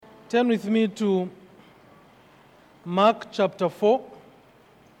Turn with me to Mark chapter 4.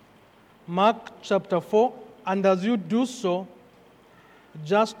 Mark chapter 4. And as you do so,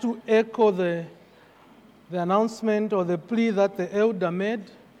 just to echo the announcement or the plea that the elder made,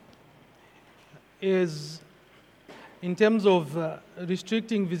 is in terms of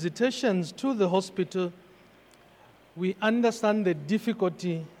restricting visitations to the hospital, we understand the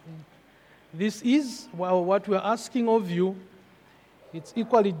difficulty this is. Well, what we're asking of you, it's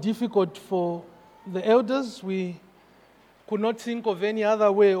equally difficult for the elders. We could not think of any other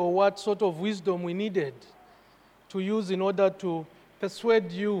way or what sort of wisdom we needed to use in order to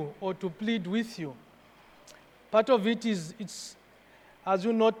persuade you or to plead with you. Part of it is, it's as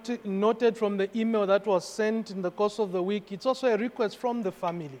you noted from the email that was sent in the course of the week, it's also a request from the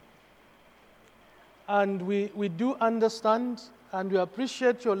family. And we do understand and we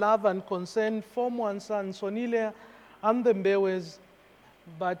appreciate your love and concern for Mwansa and Sonile and the Mbewes,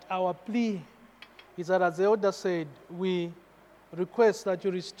 but our plea is that, as the elder said, we request that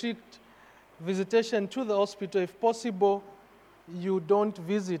you restrict visitation to the hospital. If possible, you don't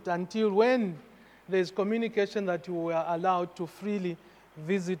visit until when there is communication that you are allowed to freely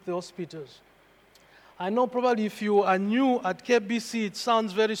visit the hospitals. I know probably if you are new at KBC, it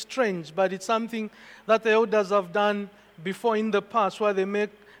sounds very strange, but it's something that the elders have done before in the past, where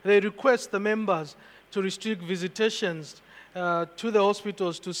they request the members to restrict visitations to the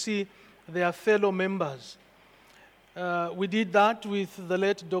hospitals to see their fellow members. We did that with the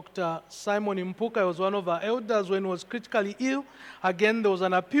late Dr. Simon Impuka. He was one of our elders when he was critically ill. Again, there was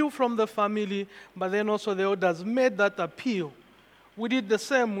an appeal from the family, but then also the elders made that appeal. We did the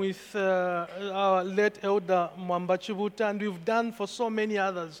same with our late elder Mwamba Chibuta, and we've done for so many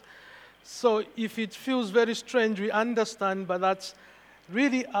others. So if it feels very strange, we understand, but that's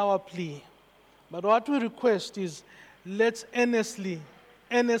really our plea. But what we request is, let's earnestly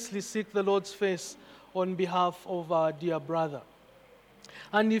seek the Lord's face on behalf of our dear brother.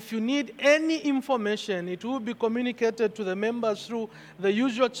 And if you need any information, it will be communicated to the members through the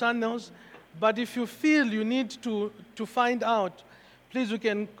usual channels. But if you feel you need to find out, please,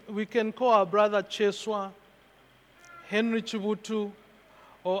 we can call our brother Cheswa, Henry Chibutu,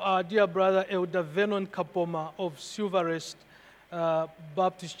 or our dear brother Elder Vernon Kapoma of Silverest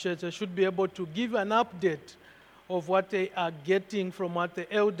Baptist Church. They should be able to give an update of what they are getting from what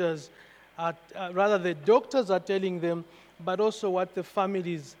the elders, the doctors are telling them, but also what the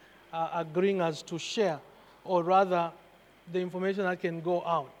families are agreeing us to share, or rather the information that can go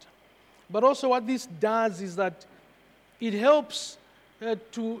out. But also what this does is that it helps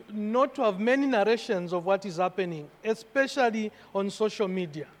to not to have many narrations of what is happening, especially on social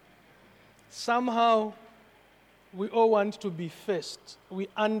media. Somehow, we all want to be first. We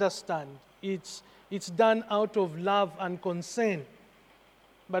understand. It's done out of love and concern.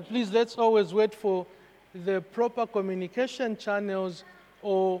 But please, let's always wait for the proper communication channels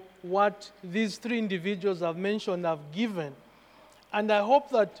or what these three individuals I've mentioned have given. And I hope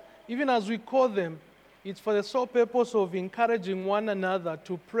that even as we call them, it's for the sole purpose of encouraging one another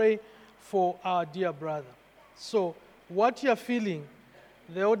to pray for our dear brother. So what you're feeling,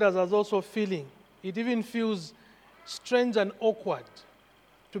 the elders are also feeling. It even feels strange and awkward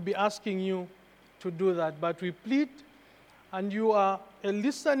to be asking you to do that. But we plead, and you are a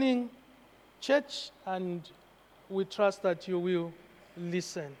listening church, and we trust that you will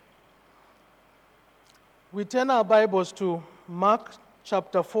listen. We turn our Bibles to Mark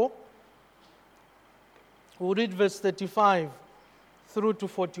chapter 4. We'll read verse 35 through to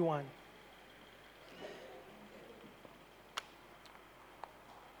 41.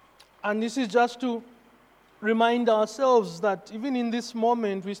 And this is just to remind ourselves that even in this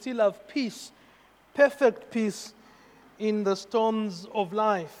moment, we still have peace, perfect peace in the storms of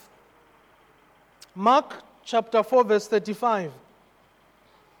life. Mark chapter 4, verse 35.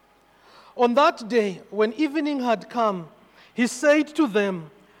 On that day, when evening had come, he said to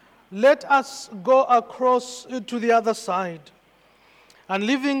them, "Let us go across to the other side." And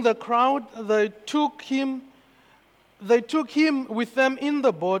leaving the crowd, they took him with them in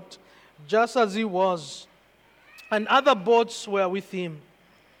the boat, just as he was. And other boats were with him.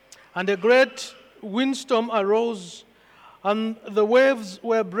 And a great windstorm arose, and the waves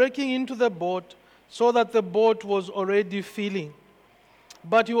were breaking into the boat, so that the boat was already filling.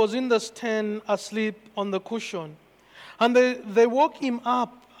 But he was in the stern, asleep on the cushion. And they woke him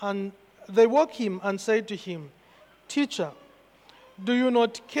up, and they woke him and said to him, "Teacher, do you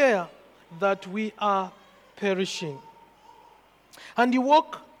not care that we are perishing?" And he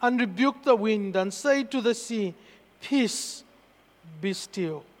woke and rebuked the wind and said to the sea, "Peace, be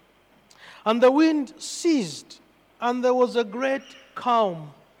still." And the wind ceased, and there was a great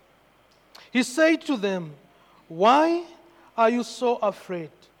calm. He said to them, "Why are you so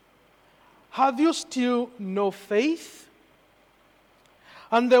afraid? Have you still no faith?"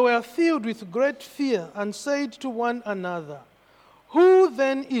 And they were filled with great fear and said to one another, "Who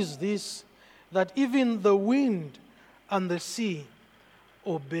then is this that even the wind and the sea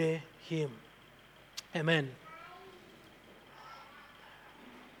obey him?" Amen.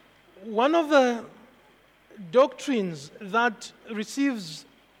 One of the doctrines that receives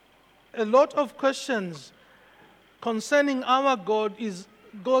a lot of questions concerning our God is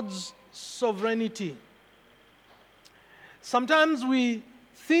God's sovereignty. Sometimes we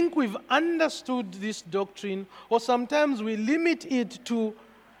think we've understood this doctrine, or sometimes we limit it to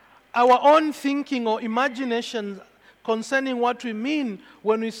our own thinking or imagination concerning what we mean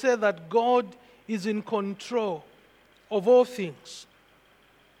when we say that God is in control of all things.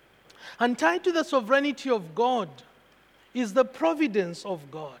 And tied to the sovereignty of God is the providence of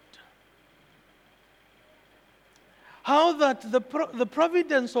God. How that the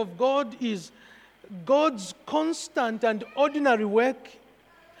providence of God is God's constant and ordinary work,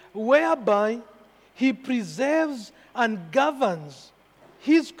 whereby He preserves and governs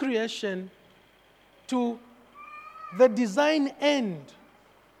His creation to the design end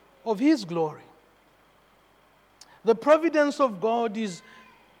of His glory. The providence of God is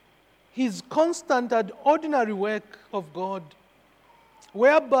His constant and ordinary work of God,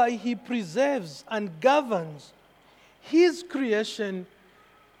 whereby He preserves and governs His creation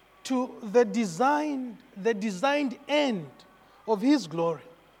to the designed end of His glory.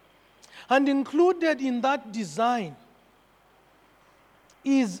 And included in that design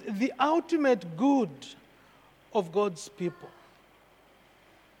is the ultimate good of God's people.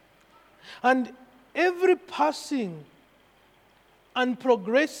 And every passing and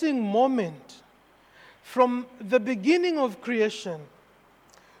progressing moment from the beginning of creation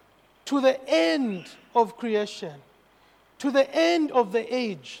to the end of creation, to the end of the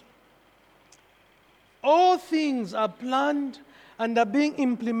age, all things are planned and are being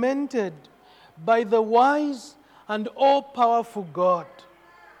implemented by the wise and all-powerful God.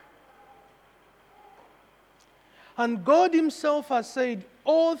 And God Himself has said,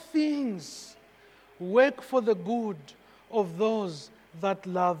 all things work for the good of those that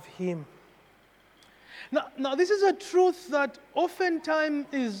love Him. Now this is a truth that oftentimes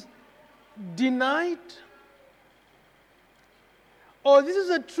is denied, or this is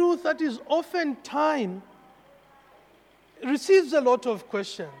a truth that is oftentimes receives a lot of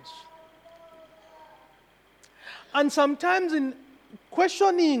questions. And sometimes in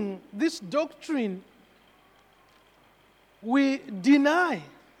questioning this doctrine, we deny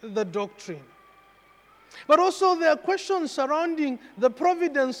the doctrine. But also there are questions surrounding the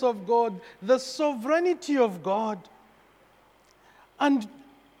providence of God, the sovereignty of God. And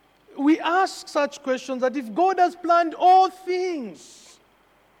we ask such questions that if God has planned all things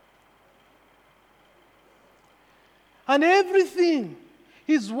and everything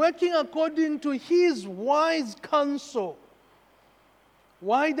is working according to His wise counsel,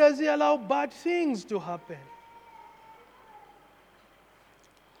 why does He allow bad things to happen?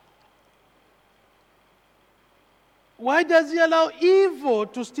 Why does He allow evil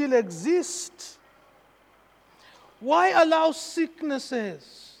to still exist? Why allow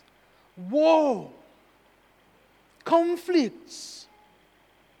sicknesses, war, conflicts?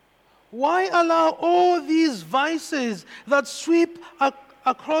 Why allow all these vices that sweep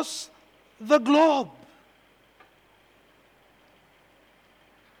across the globe?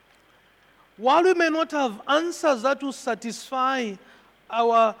 While we may not have answers that will satisfy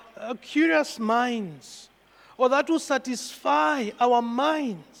our curious minds, or that will satisfy our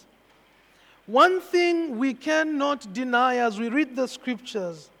minds, one thing we cannot deny as we read the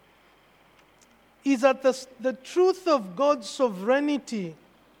scriptures is that the truth of God's sovereignty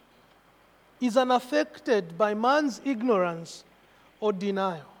is unaffected by man's ignorance or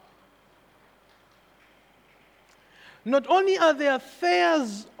denial. Not only are the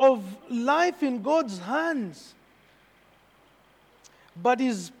affairs of life in God's hands, but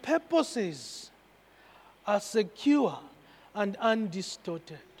His purposes are secure and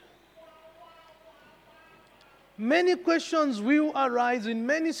undistorted. Many questions will arise in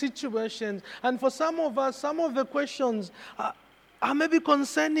many situations, and for some of us, some of the questions are maybe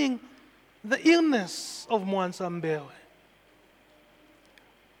concerning the illness of Mwansa Mbewe.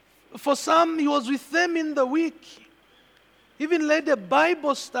 For some, he was with them in the week, even led a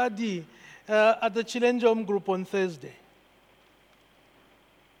Bible study at the Chilenjom group on Thursday.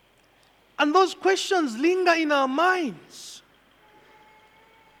 And those questions linger in our minds.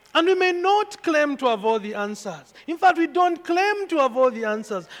 And we may not claim to have all the answers. In fact, we don't claim to have all the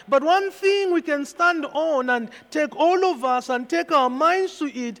answers. But one thing we can stand on and take all of us and take our minds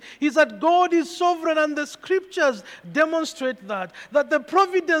to it is that God is sovereign, and the scriptures demonstrate that the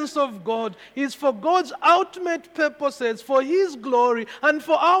providence of God is for God's ultimate purposes, for His glory and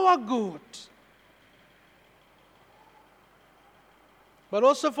for our good. But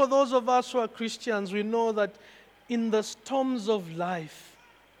also for those of us who are Christians, we know that in the storms of life,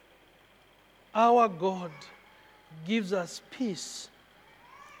 our God gives us peace,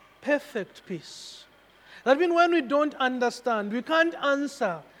 perfect peace. That means when we don't understand, we can't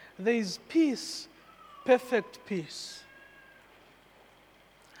answer, there is peace, perfect peace.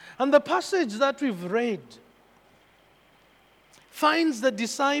 And the passage that we've read finds the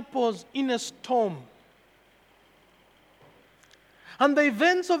disciples in a storm. And the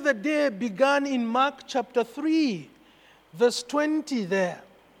events of the day began in Mark chapter 3, verse 20 there,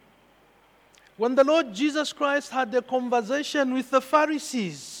 when the Lord Jesus Christ had a conversation with the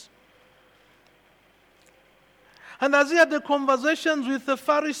Pharisees. And as he had the conversations with the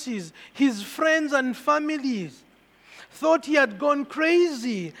Pharisees, his friends and families thought he had gone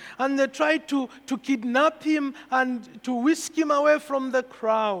crazy, and they tried to kidnap him and to whisk him away from the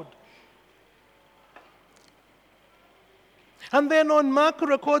crowd. And then on Mark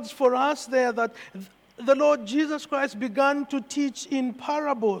records for us there that the Lord Jesus Christ began to teach in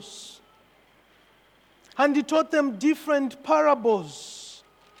parables. And he taught them different parables.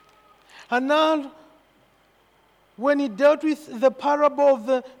 And now, when he dealt with the parable of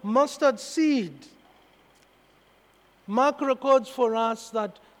the mustard seed, Mark records for us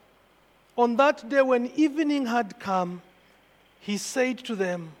that on that day when evening had come, he said to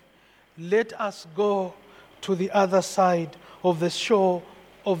them, "Let us go to the other side of the shore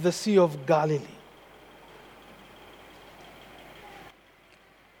of the Sea of Galilee."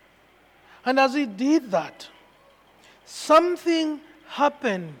 And as he did that, something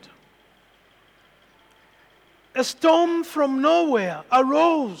happened. A storm from nowhere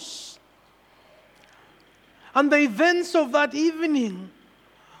arose. And the events of that evening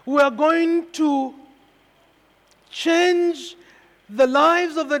were going to change the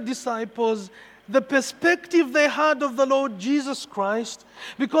lives of the disciples, the perspective they had of the Lord Jesus Christ,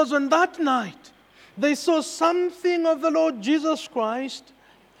 because on that night they saw something of the Lord Jesus Christ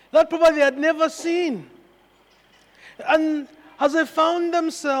that probably they had never seen. And as they found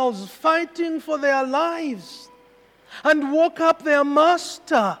themselves fighting for their lives and woke up their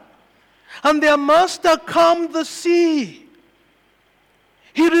master, and their master calmed the sea,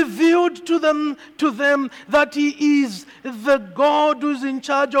 he revealed to them that he is the God who is in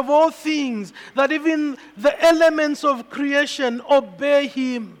charge of all things, that even the elements of creation obey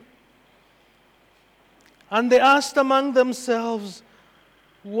him. And they asked among themselves,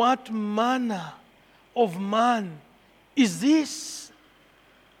 "What manner of man is this,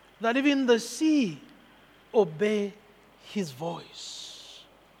 that even the sea obey his voice?"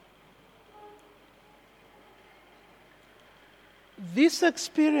 This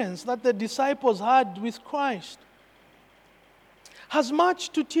experience that the disciples had with Christ has much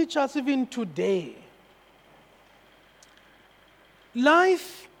to teach us even today.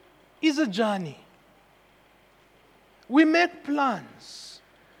 Life is a journey. We make plans.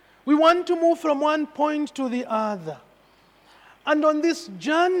 We want to move from one point to the other. And on this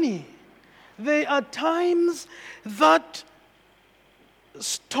journey, there are times that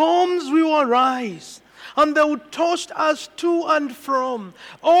storms will arise, and they will toss us to and from.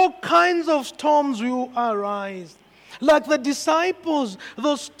 All kinds of storms will arise. Like the disciples,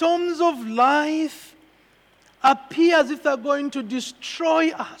 those storms of life appear as if they're going to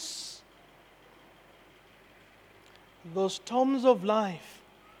destroy us. Those storms of life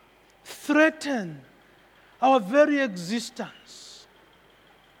threaten our very existence.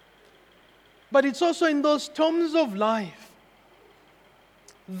 But it's also in those storms of life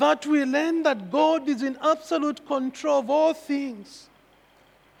that we learn that God is in absolute control of all things.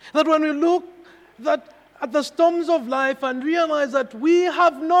 That when we look at the storms of life and realize that we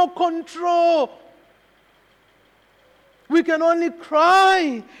have no control, we can only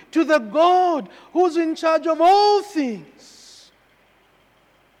cry to the God who's in charge of all things.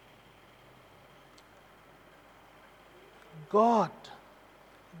 God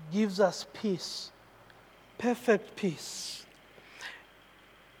gives us peace, perfect peace.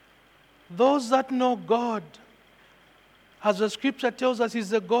 Those that know God, as the scripture tells us, is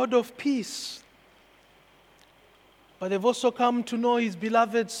the God of peace. But they've also come to know his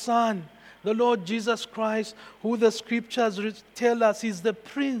beloved Son, the Lord Jesus Christ, who the scriptures tell us is the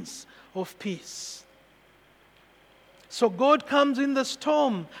Prince of Peace. So God comes in the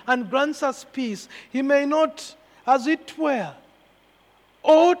storm and grants us peace. He may not, as it were,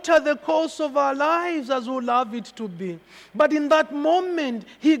 alter the course of our lives as we love it to be. But in that moment,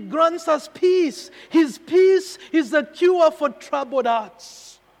 He grants us peace. His peace is the cure for troubled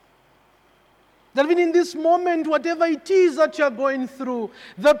hearts. That even in this moment, whatever it is that you are going through,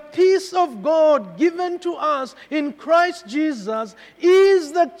 the peace of God given to us in Christ Jesus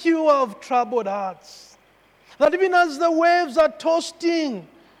is the cure of troubled hearts. That even as the waves are tossing,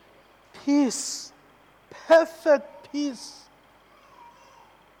 peace, perfect peace,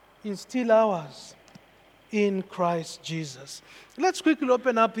 is still ours in Christ Jesus. Let's quickly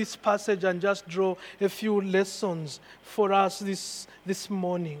open up this passage and just draw a few lessons for us this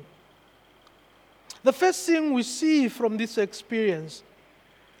morning. The first thing we see from this experience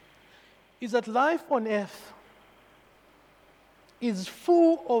is that life on earth is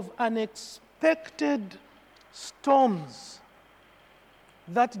full of unexpected storms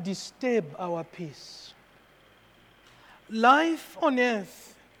that disturb our peace. Life on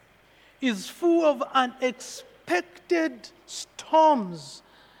earth is full of unexpected storms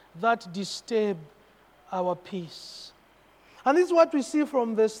that disturb our peace. And this is what we see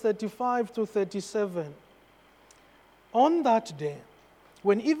from verse 35 to 37. On that day,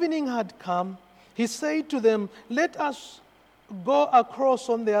 when evening had come, He said to them, "Let us go across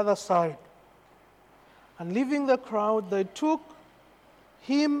on the other side." And leaving the crowd, they took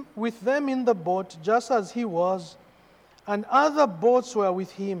Him with them in the boat, just as He was, and other boats were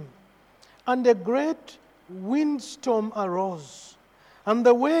with Him. And a great windstorm arose, and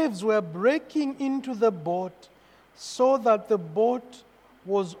the waves were breaking into the boat, so that the boat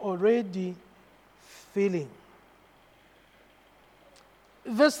was already filling.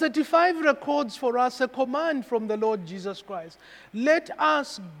 Verse 35 records for us a command from the Lord Jesus Christ. Let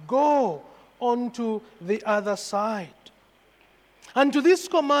us go onto the other side. And to this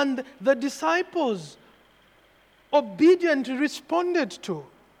command, the disciples obediently responded to.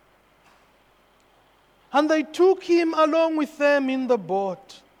 And they took Him along with them in the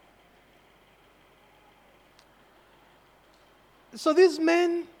boat. So these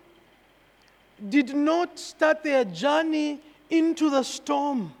men did not start their journey into the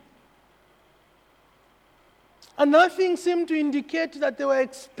storm. And nothing seemed to indicate that they were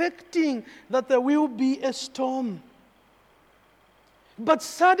expecting that there will be a storm. But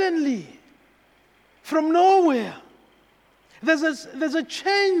suddenly, from nowhere, there's a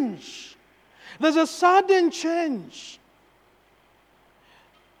change. There's a sudden change.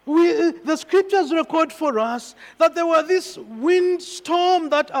 The scriptures record for us that there was this windstorm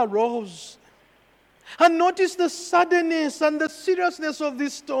that arose. And notice the suddenness and the seriousness of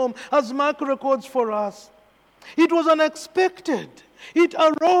this storm as Mark records for us. It was unexpected. It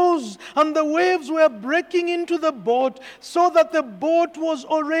arose and the waves were breaking into the boat so that the boat was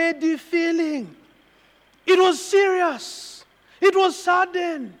already filling. It was serious. It was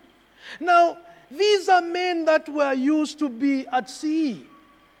sudden. Now, these are men that were used to be at sea.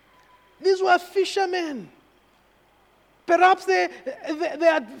 These were fishermen. Perhaps they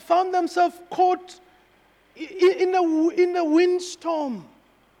had found themselves caught in a windstorm.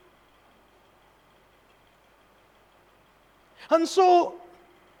 And so,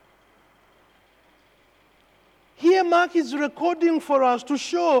 here Mark is recording for us to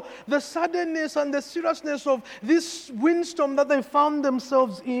show the suddenness and the seriousness of this windstorm that they found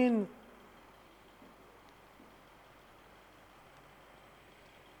themselves in.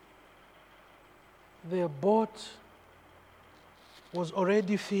 Their boat was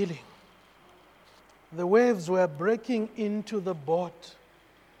already filling. The waves were breaking into the boat.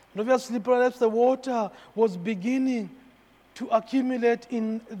 And obviously, perhaps the water was beginning to accumulate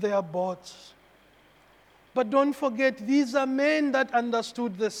in their boats. But don't forget, these are men that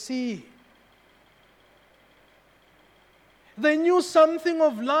understood the sea. They knew something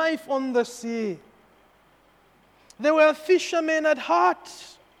of life on the sea. They were fishermen at heart.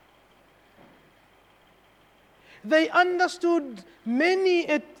 They understood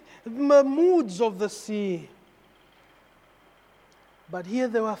many moods of the sea. But here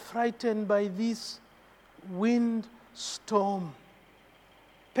they were frightened by this windstorm.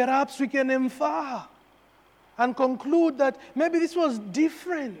 Perhaps we can infer and conclude that maybe this was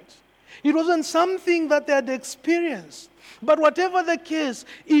different. It wasn't something that they had experienced. But whatever the case,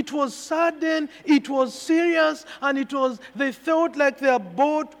 it was sudden, it was serious, and they felt like their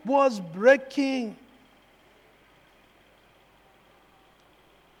boat was breaking.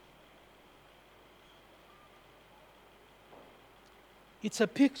 It's a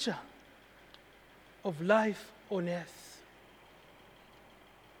picture of life on earth.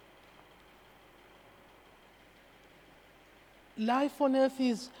 life on earth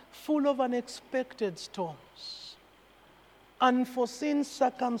is full of unexpected storms, unforeseen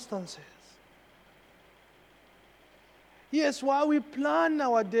circumstances. Yes, while we plan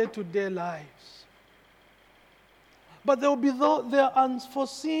our day-to-day lives, but there will be there are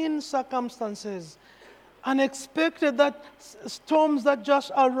unforeseen circumstances, unexpected storms that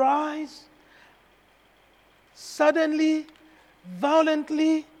just arise suddenly,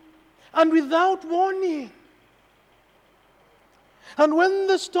 violently, and without warning. And when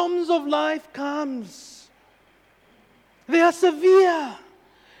the storms of life comes, they are severe.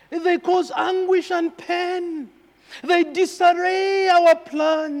 They cause anguish and pain. They disarray our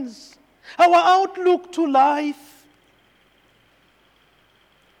plans, our outlook to life.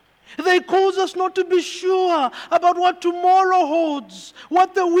 They cause us not to be sure about what tomorrow holds,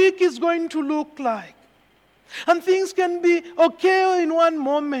 what the week is going to look like. And things can be okay in one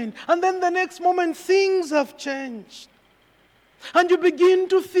moment, and then the next moment things have changed. And you begin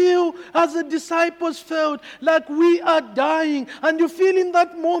to feel, as the disciples felt, like we are dying. And you feel in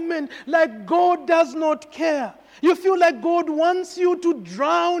that moment like God does not care. You feel like God wants you to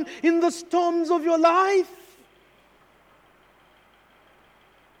drown in the storms of your life.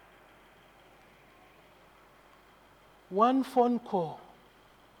 One phone call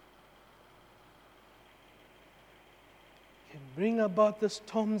can bring about the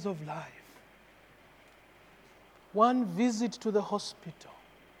storms of life. One visit to the hospital,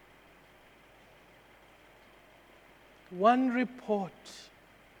 one report,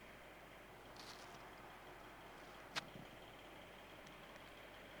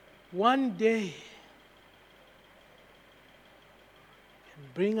 one day can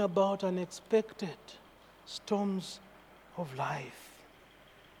bring about unexpected storms of life.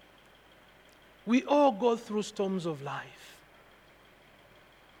 We all go through storms of life,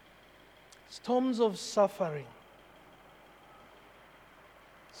 storms of suffering,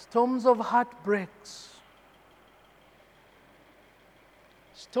 storms of heartbreaks,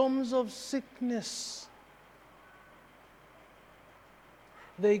 storms of sickness.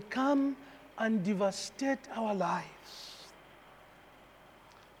 They come and devastate our lives.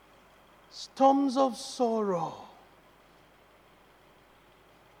 Storms of sorrow.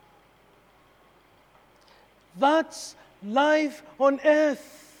 That's life on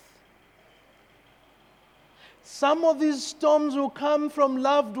earth. Some of these storms will come from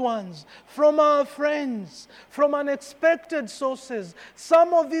loved ones, from our friends, from unexpected sources.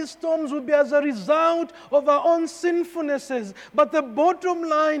 Some of these storms will be as a result of our own sinfulnesses. But the bottom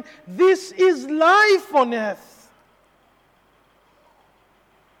line, this is life on earth.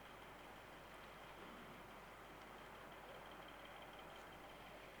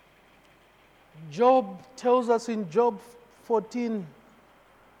 Job tells us in Job 14,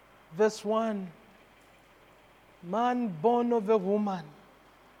 verse 1, man born of a woman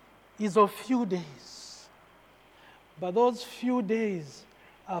is of few days, but those few days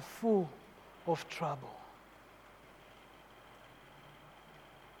are full of trouble.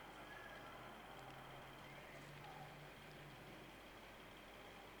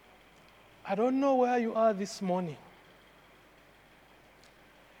 I don't know where you are this morning.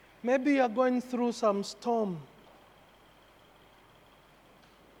 Maybe you are going through some storm.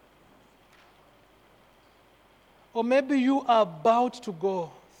 Or maybe you are about to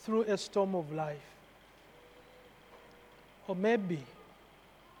go through a storm of life. Or maybe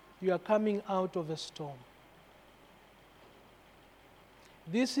you are coming out of a storm.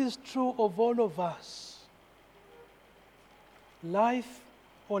 This is true of all of us. Life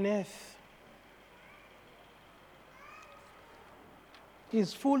on earth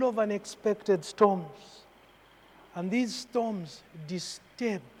is full of unexpected storms. And these storms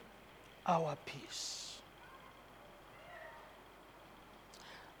disturb our peace.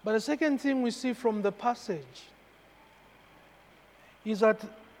 But the second thing we see from the passage is that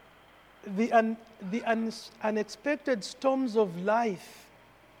the unexpected storms of life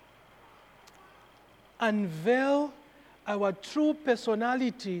unveil our true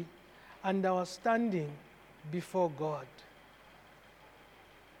personality and our standing before God.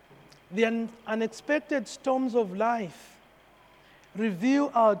 The unexpected storms of life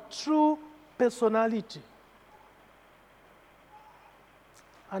reveal our true personality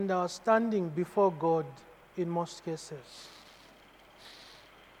and our standing before God in most cases.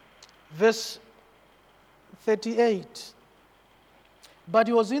 Verse 38, but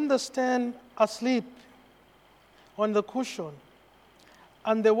he was in the stand asleep on the cushion,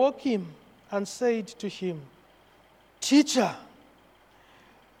 and they woke him and said to him, Teacher,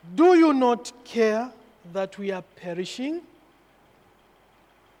 do you not care that we are perishing?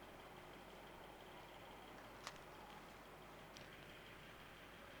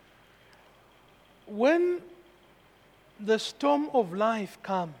 when the storm of life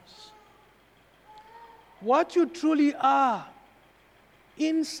comes, what you truly are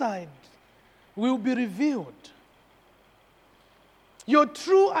inside will be revealed. Your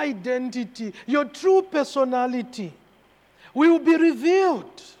true identity, your true personality will be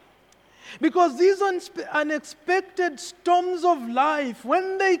revealed. Because these unexpected storms of life,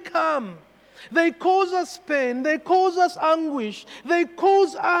 when they come, they cause us pain, they cause us anguish, they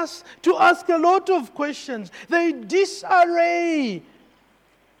cause us to ask a lot of questions. They disarray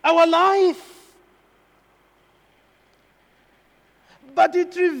our life. But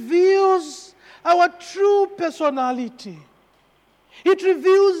it reveals our true personality. It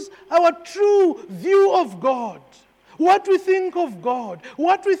reveals our true view of God. What we think of God,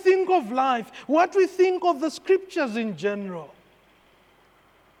 what we think of life, what we think of the scriptures in general.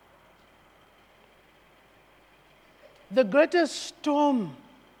 The greatest storm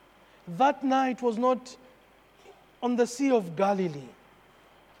that night was not on the Sea of Galilee,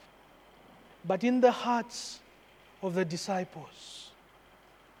 but in the hearts of the disciples.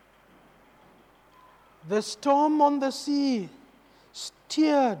 The storm on the sea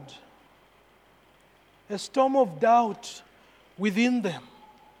stirred a storm of doubt within them.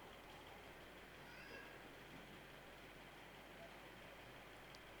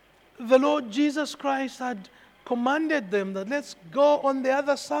 The Lord Jesus Christ had commanded them that let's go on the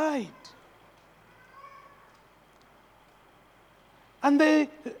other side. And they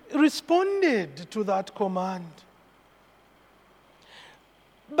responded to that command.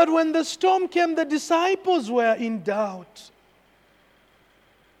 But when the storm came, the disciples were in doubt.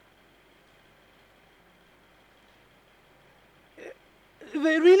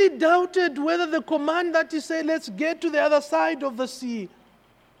 They really doubted whether the command that he said, let's get to the other side of the sea,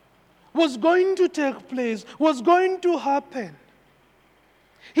 was going to take place, was going to happen.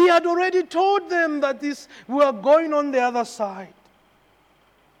 He had already told them that we were going on the other side.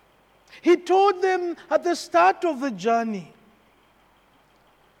 He told them at the start of the journey.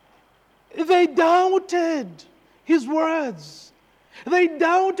 They doubted his words. They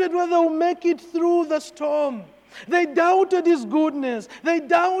doubted whether they'll make it through the storm. They doubted his goodness. They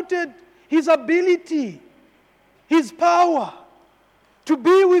doubted his ability, his power to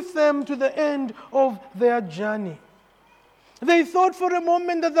be with them to the end of their journey. They thought for a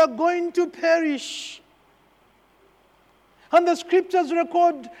moment that they're going to perish. And the scriptures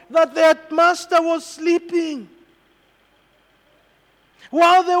record that their master was sleeping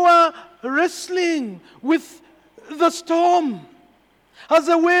while they were wrestling with the storm. As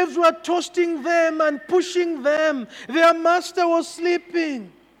the waves were tossing them and pushing them, their master was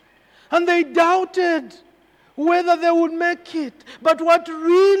sleeping. And they doubted whether they would make it. But what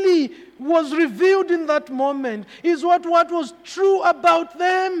really was revealed in that moment is what was true about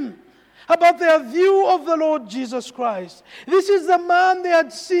them, about their view of the Lord Jesus Christ. This is the man they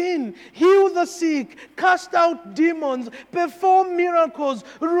had seen heal the sick, cast out demons, perform miracles,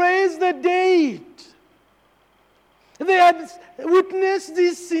 raise the dead. They had witnessed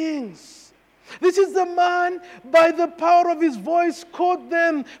these things. This is the man, by the power of his voice, called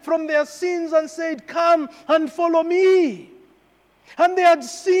them from their sins and said, come and follow me. And they had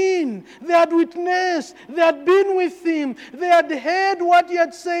seen, they had witnessed, they had been with him, they had heard what he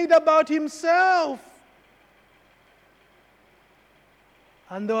had said about himself.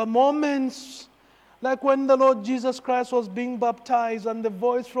 And there were moments like when the Lord Jesus Christ was being baptized and the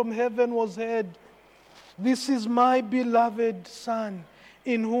voice from heaven was heard, this is my beloved Son,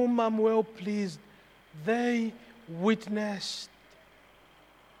 in whom I'm well pleased. They witnessed.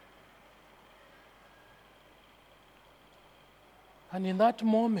 And in that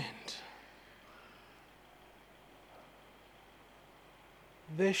moment,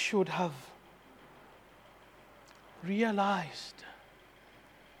 they should have realized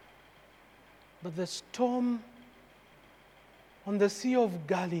that the storm on the Sea of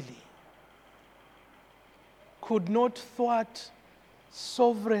Galilee could not thwart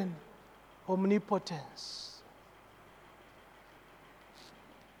sovereign omnipotence.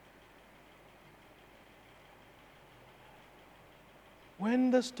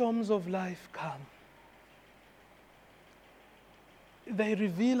 When the storms of life come, they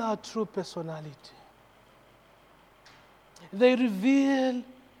reveal our true personality. They reveal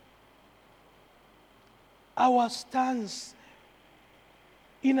our stance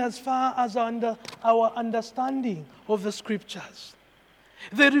in as far as our understanding of the scriptures.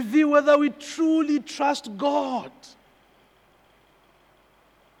 They reveal whether we truly trust God.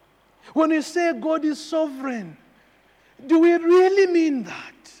 When we say God is sovereign, do we really mean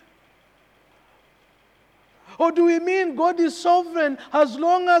that? Or do we mean God is sovereign as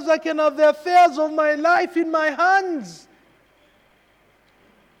long as I can have the affairs of my life in my hands?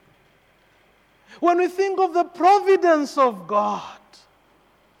 When we think of the providence of God,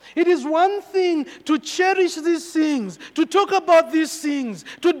 it is one thing to cherish these things, to talk about these things,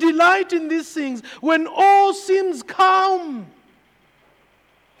 to delight in these things when all seems calm.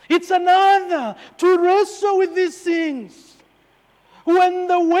 It's another to wrestle with these things when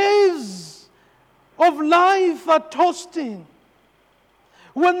the waves of life are tossing,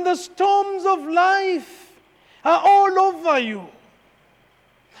 when the storms of life are all over you.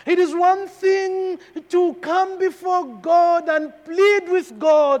 It is one thing to come before God and plead with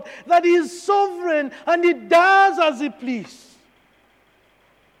God that He is sovereign and He does as He pleases.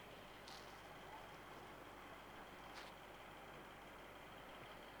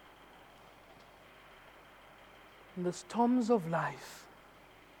 In the storms of life,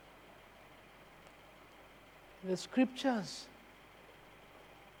 the Scriptures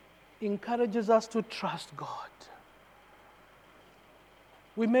encourages us to trust God.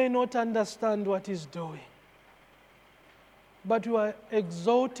 We may not understand what He's doing, but we are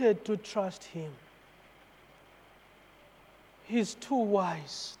exhorted to trust Him. He's too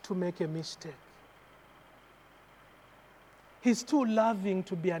wise to make a mistake. He's too loving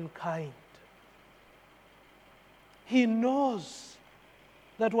to be unkind. He knows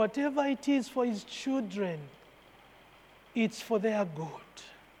that whatever it is for His children, it's for their good.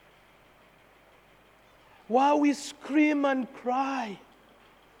 While we scream and cry,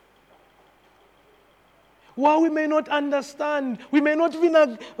 while we may not understand, we may not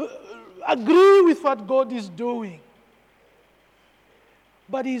even agree with what God is doing,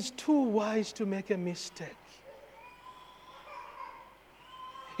 but He's too wise to make a mistake.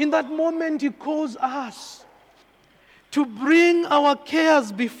 In that moment, He calls us to bring our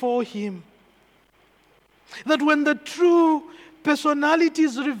cares before Him. That when the true personality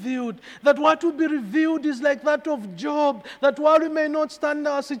is revealed, that what will be revealed is like that of Job, that while we may not stand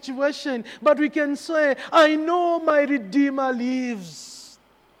our situation, but we can say, I know my Redeemer lives.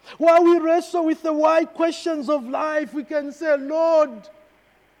 While we wrestle with the why questions of life, we can say, Lord,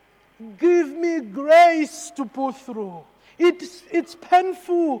 give me grace to pull through. It's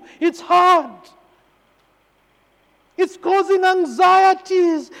painful, it's hard. It's causing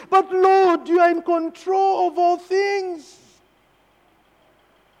anxieties, but Lord, You are in control of all things.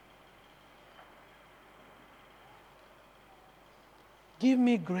 Give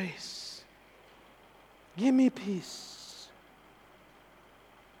me grace. Give me peace.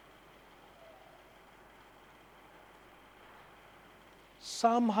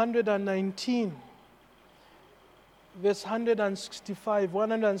 Psalm 119, verse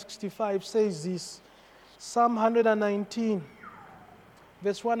 165 says this. Psalm 119,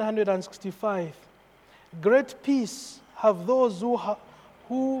 verse 165. Great peace have those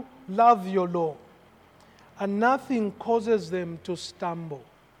who love Your law, and nothing causes them to stumble.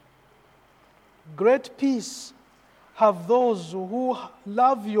 Great peace have those who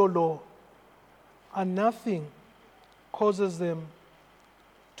love Your law, and nothing causes them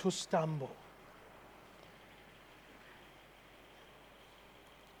to stumble.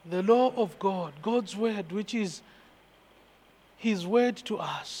 The law of God, God's word, which is His word to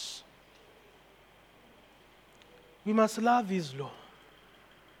us. We must love His law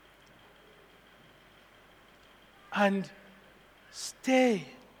and stay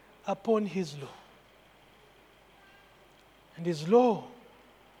upon His law. And His law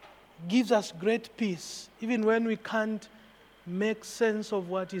gives us great peace, even when we can't make sense of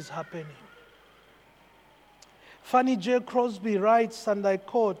what is happening. Fanny J. Crosby writes, and I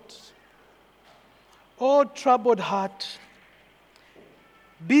quote, O troubled heart,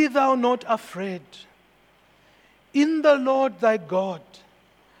 be thou not afraid. In the Lord thy God,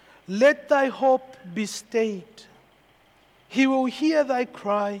 let thy hope be stayed. He will hear thy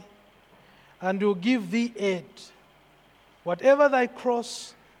cry and will give thee aid, whatever thy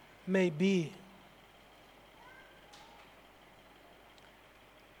cross may be.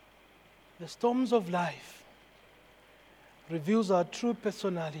 The storms of life reveals our true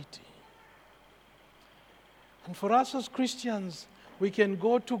personality. And for us as Christians, we can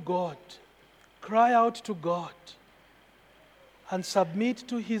go to God, cry out to God, and submit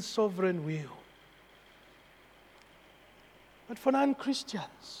to His sovereign will. But for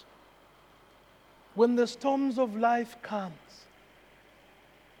non-Christians, when the storms of life comes,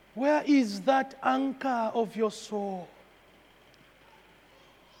 where is that anchor of your soul?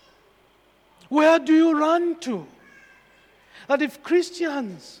 Where do you run to? That if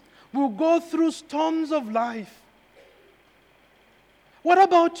Christians will go through storms of life, what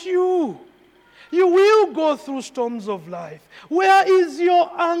about you? You will go through storms of life. Where is your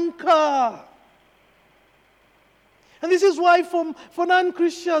anchor? And this is why for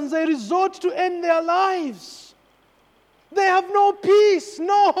non-Christians, they resort to end their lives. They have no peace,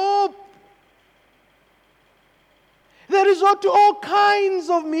 no hope. They resort to all kinds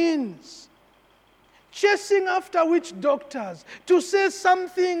of means, chasing after witch doctors to say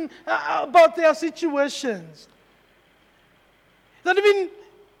something about their situations. That even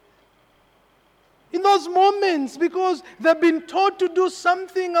in those moments, because they've been taught to do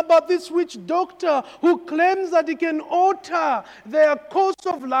something about this witch doctor who claims that he can alter their course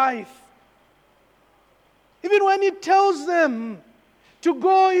of life. Even when he tells them to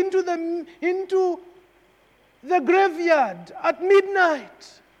go into the graveyard at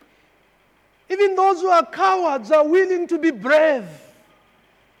midnight, even those who are cowards are willing to be brave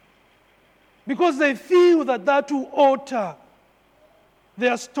because they feel that that will alter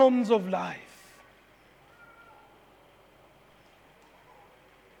their storms of life.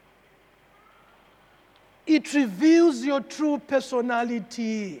 It reveals your true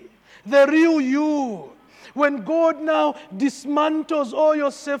personality, the real you. When God now dismantles all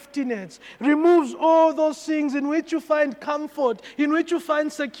your safety nets, removes all those things in which you find comfort, in which you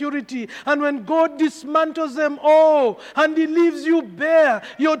find security, and when God dismantles them all and He leaves you bare,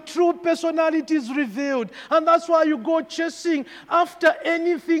 your true personality is revealed. And that's why you go chasing after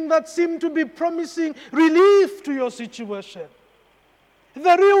anything that seems to be promising relief to your situation.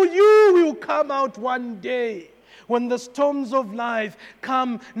 The real you will come out one day when the storms of life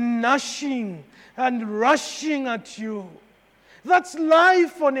come gnashing and rushing at you. That's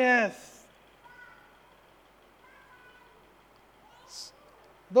life on earth.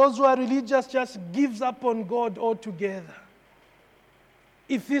 Those who are religious just gives up on God altogether.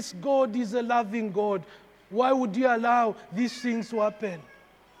 If this God is a loving God, why would He allow these things to happen?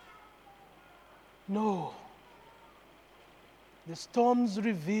 No. The storms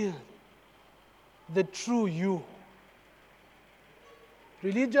reveal the true you.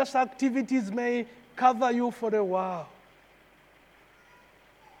 Religious activities may cover you for a while.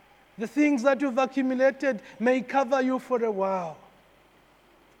 The things that you've accumulated may cover you for a while.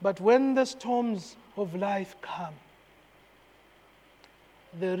 But when the storms of life come,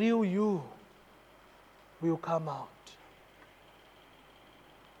 the real you will come out.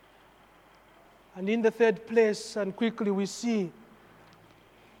 And in the third place, and quickly, we see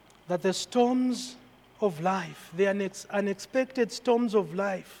that the storms of life, the unexpected storms of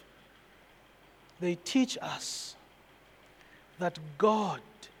life, they teach us that God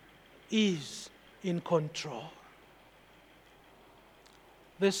is in control.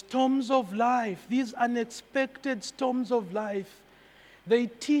 The storms of life, these unexpected storms of life, they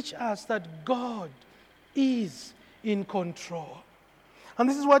teach us that God is in control. And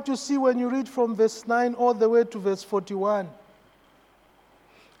this is what you see when you read from verse 9 all the way to verse 41.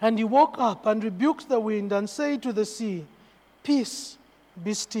 And he woke up and rebuked the wind and said to the sea, "Peace,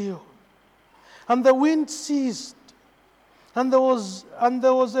 be still." And the wind ceased, and there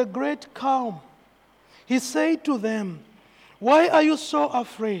was a great calm. He said to them, "Why are you so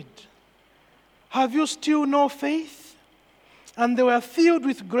afraid? Have you still no faith?" And they were filled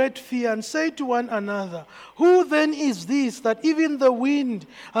with great fear and said to one another, "Who then is this that even the wind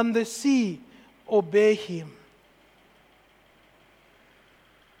and the sea obey him?"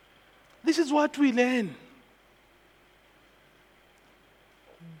 This is what we learn.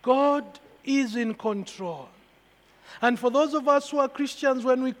 God is in control. And for those of us who are Christians,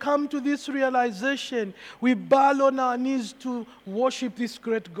 when we come to this realization, we bow on our knees to worship this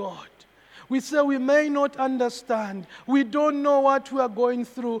great God. We say we may not understand. We don't know what we are going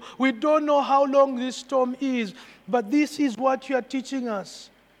through. We don't know how long this storm is. But this is what you are teaching us.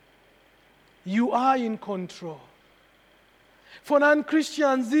 You are in control. For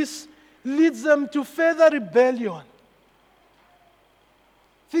non-Christians, this leads them to further rebellion.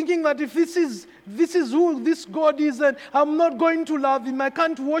 Thinking that if this is who this God is, then I'm not going to love Him. I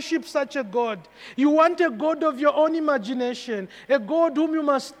can't worship such a God. You want a God of your own imagination, a God whom you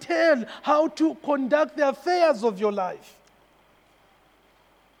must tell how to conduct the affairs of your life.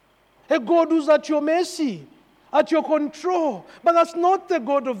 A God who's at your mercy, at your control. But that's not the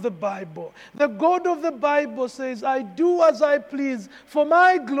God of the Bible. The God of the Bible says, "I do as I please for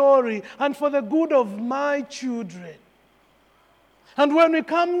my glory and for the good of my children." And when we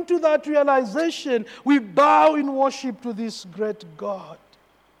come to that realization, we bow in worship to this great God.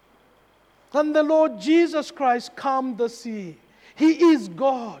 And the Lord Jesus Christ calmed the sea. He is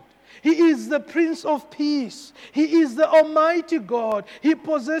God. He is the Prince of Peace. He is the Almighty God. He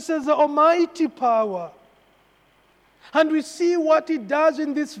possesses the almighty power. And we see what he does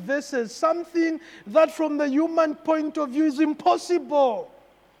in these verses, something that from the human point of view is impossible.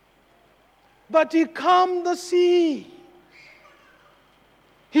 But he calmed the sea.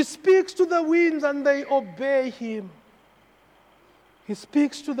 He speaks to the winds and they obey him. He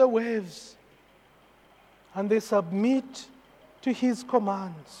speaks to the waves and they submit to his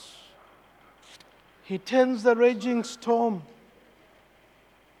commands. He turns the raging storm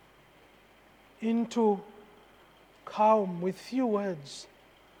into calm with few words.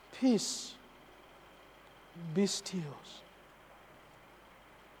 Peace, be still.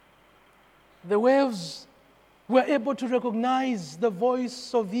 The waves were able to recognize the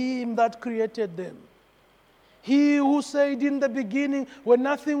voice of him that created them. He who said in the beginning, when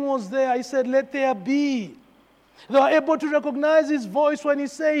nothing was there, he said, let there be. They were able to recognize his voice when he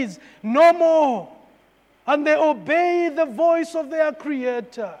says, no more. And they obey the voice of their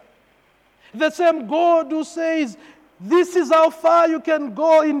creator. The same God who says, this is how far you can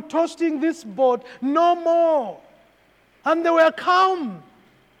go in toasting this boat, no more. And they were calm.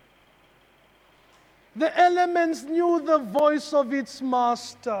 The elements knew the voice of its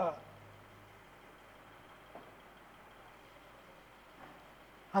master.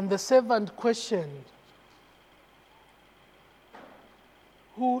 And the servant questioned,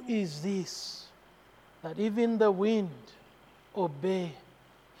 who is this that even the wind obey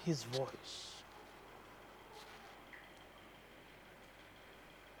his voice?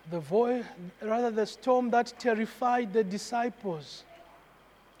 The storm that terrified the disciples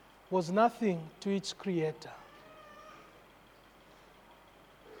was nothing to its creator.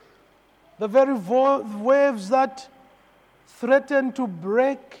 The very waves that threatened to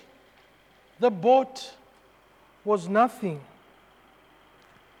break the boat was nothing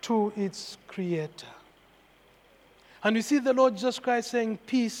to its creator. And we see the Lord Jesus Christ saying,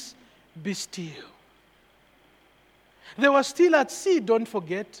 peace, be still. They were still at sea, don't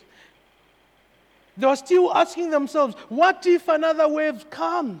forget. They were still asking themselves, what if another wave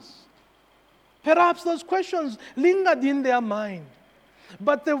comes? Perhaps those questions lingered in their mind.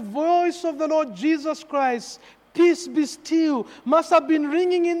 But the voice of the Lord Jesus Christ, peace be still, must have been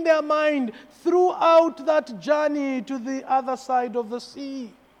ringing in their mind throughout that journey to the other side of the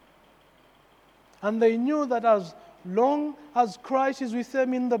sea. And they knew that as long as Christ is with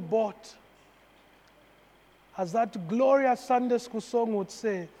them in the boat, as that glorious Sunday school song would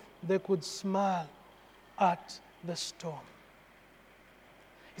say, they could smile at the storm.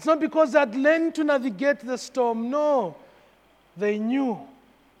 It's not because they had learned to navigate the storm. No, they knew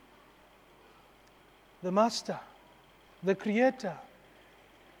the Master, the Creator,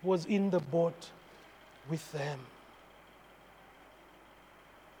 was in the boat with them.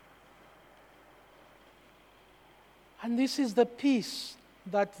 And this is the peace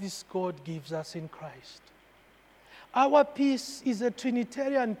that this God gives us in Christ. Our peace is a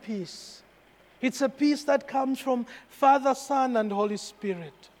Trinitarian peace. It's a peace that comes from Father, Son, and Holy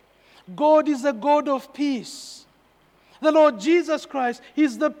Spirit. God is a God of peace. The Lord Jesus Christ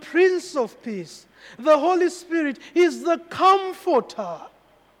is the Prince of Peace. The Holy Spirit is the Comforter.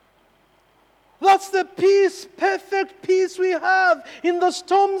 That's the peace, perfect peace we have in the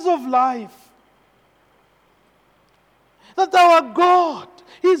storms of life. That our God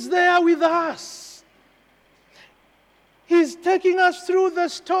is there with us. He's taking us through the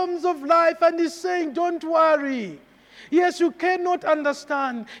storms of life and He's saying, don't worry. Yes, you cannot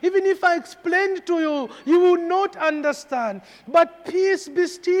understand. Even if I explained to you, you will not understand. But peace be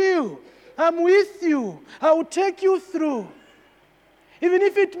still. I'm with you. I will take you through. Even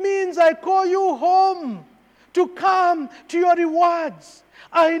if it means I call you home to come to your rewards.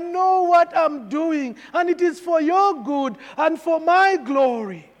 I know what I'm doing, and it is for your good and for my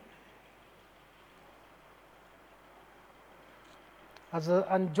glory.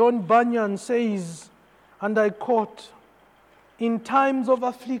 And John Bunyan says, and I quote, in times of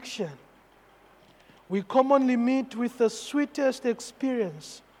affliction, we commonly meet with the sweetest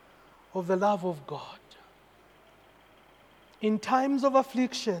experience of the love of God. In times of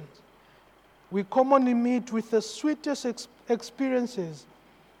affliction, we commonly meet with the sweetest experiences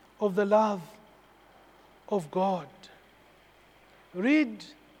of the love of God. Read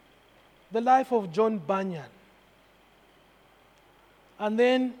the life of John Bunyan. And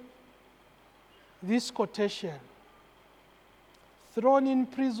then this quotation, thrown in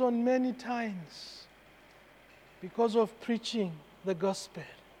prison many times because of preaching the gospel.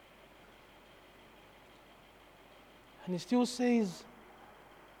 And he still says,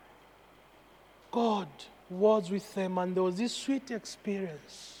 God was with them, and there was this sweet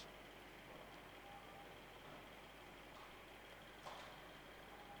experience.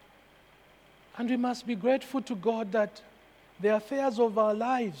 And we must be grateful to God that the affairs of our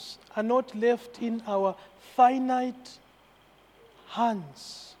lives are not left in our finite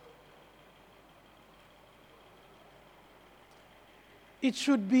hands. It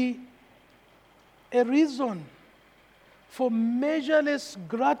should be a reason for measureless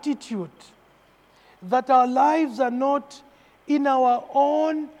gratitude that our lives are not in our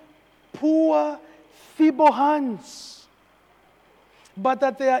own poor, feeble hands, but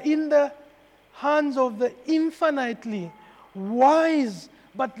that they are in the hands of the infinitely wise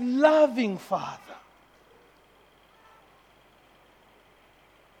but loving Father.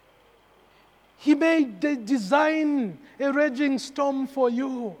 He may design a raging storm for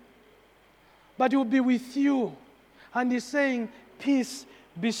you, but He will be with you. And He's saying, peace,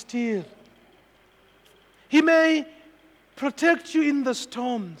 be still. He may protect you in the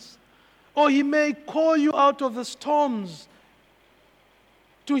storms, or He may call you out of the storms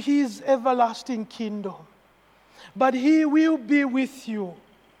to His everlasting kingdom. But He will be with you.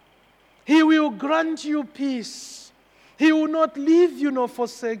 He will grant you peace. He will not leave you nor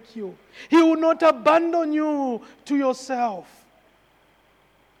forsake you. He will not abandon you to yourself.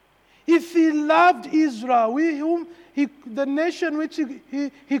 If He loved Israel, the nation which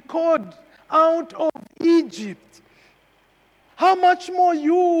he called out of Egypt, how much more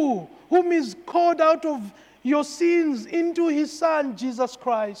you, whom He's called out of your sins into His Son, Jesus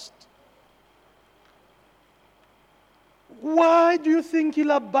Christ? Why do you think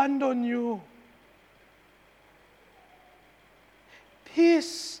He'll abandon you?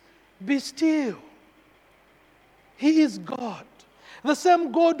 Peace, be still. He is God. The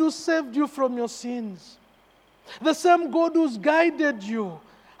same God who saved you from your sins. The same God who's guided you.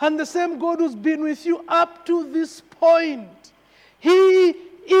 And the same God who's been with you up to this point. He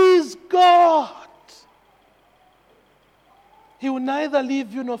is God. He will neither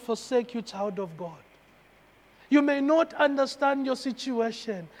leave you nor forsake you, child of God. You may not understand your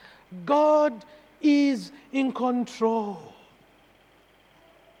situation. God is in control.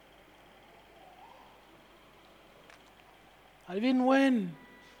 Even when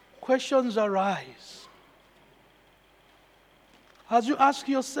questions arise, as you ask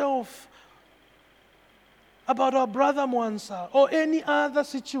yourself about our brother Mwansa or any other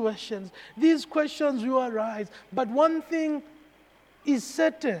situations, these questions will arise. But one thing is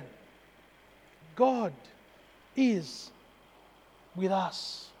certain: God is with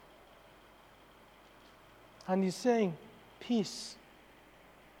us. And He's saying, peace,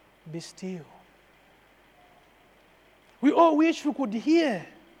 be still. We all wish we could hear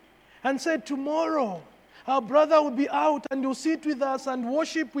and say, tomorrow our brother will be out and will sit with us and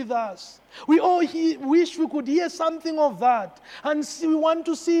worship with us. We all wish we could hear something of that. And we want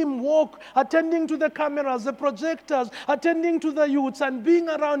to see him walk, attending to the cameras, the projectors, attending to the youths and being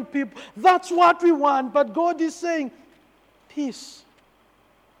around people. That's what we want. But God is saying, peace,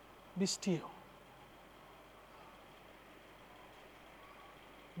 be still.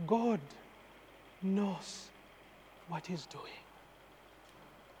 God knows what He's doing.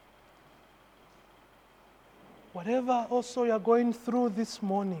 Whatever also you're going through this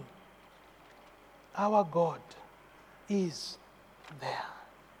morning, our God is there.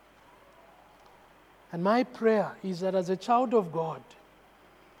 And my prayer is that as a child of God,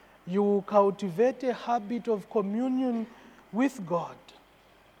 you will cultivate a habit of communion with God.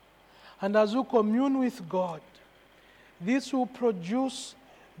 And as you commune with God, this will produce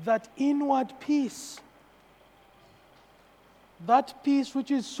that inward peace. That peace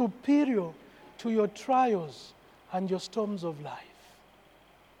which is superior to your trials and your storms of life.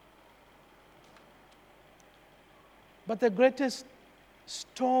 But the greatest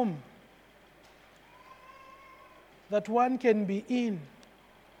storm that one can be in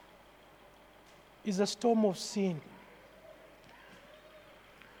is a storm of sin.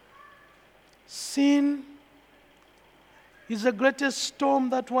 Sin is the greatest storm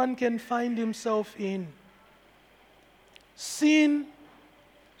that one can find himself in. Sin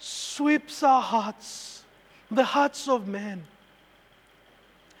sweeps our hearts, the hearts of men,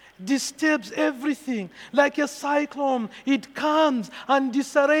 disturbs everything. Like a cyclone, it comes and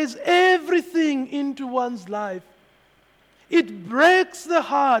disarrays everything into one's life. It breaks the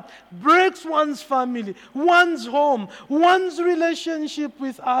heart, breaks one's family, one's home, one's relationship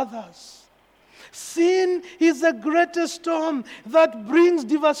with others. Sin is the greatest storm that brings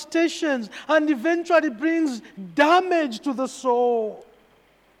devastations and eventually brings damage to the soul.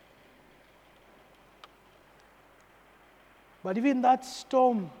 But even that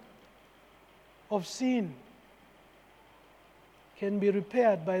storm of sin can be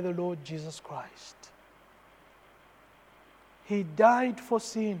repaired by the Lord Jesus Christ. He died for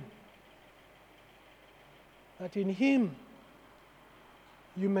sin that in him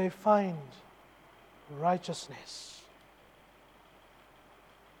you may find righteousness.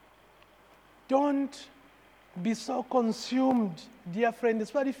 Don't be so consumed, dear friend,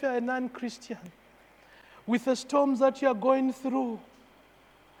 especially if you're a non-Christian, with the storms that you're going through,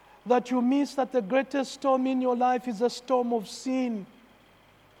 that you miss that the greatest storm in your life is a storm of sin.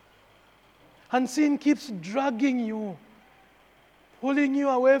 And sin keeps dragging you, pulling you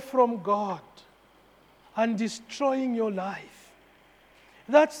away from God, and destroying your life.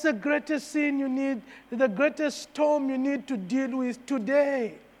 That's the greatest sin you need, the greatest storm you need to deal with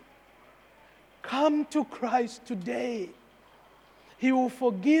today. Come to Christ today. He will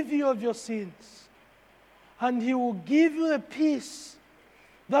forgive you of your sins, and He will give you a peace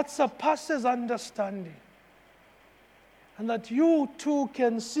that surpasses understanding. And that you too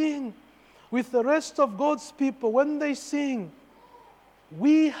can sing with the rest of God's people when they sing,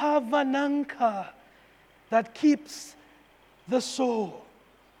 "We have an anchor that keeps the soul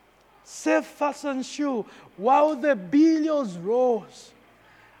safe, fastened sure, while the billows rose,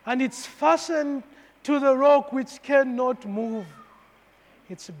 and it's fastened to the rock which cannot move.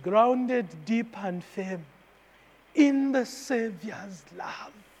 It's grounded deep and firm in the Savior's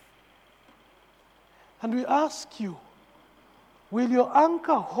love." And we ask you, will your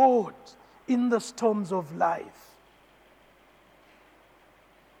anchor hold in the storms of life?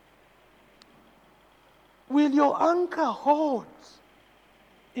 Will your anchor hold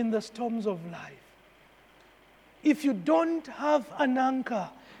in the storms of life? If you don't have an anchor,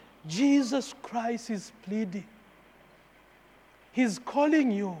 Jesus Christ is pleading. He's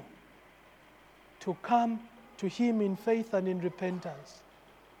calling you to come to Him in faith and in repentance.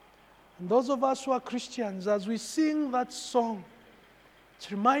 And those of us who are Christians, as we sing that song, it's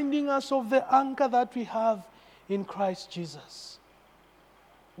reminding us of the anchor that we have in Christ Jesus.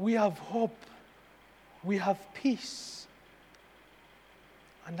 We have hope. We have peace.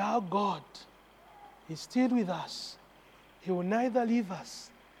 And our God is still with us. He will neither leave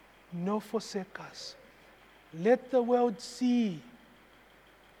us nor forsake us. Let the world see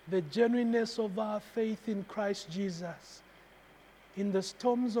the genuineness of our faith in Christ Jesus in the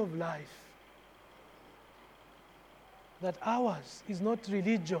storms of life. That ours is not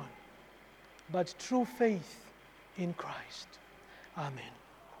religion, but true faith in Christ. Amen.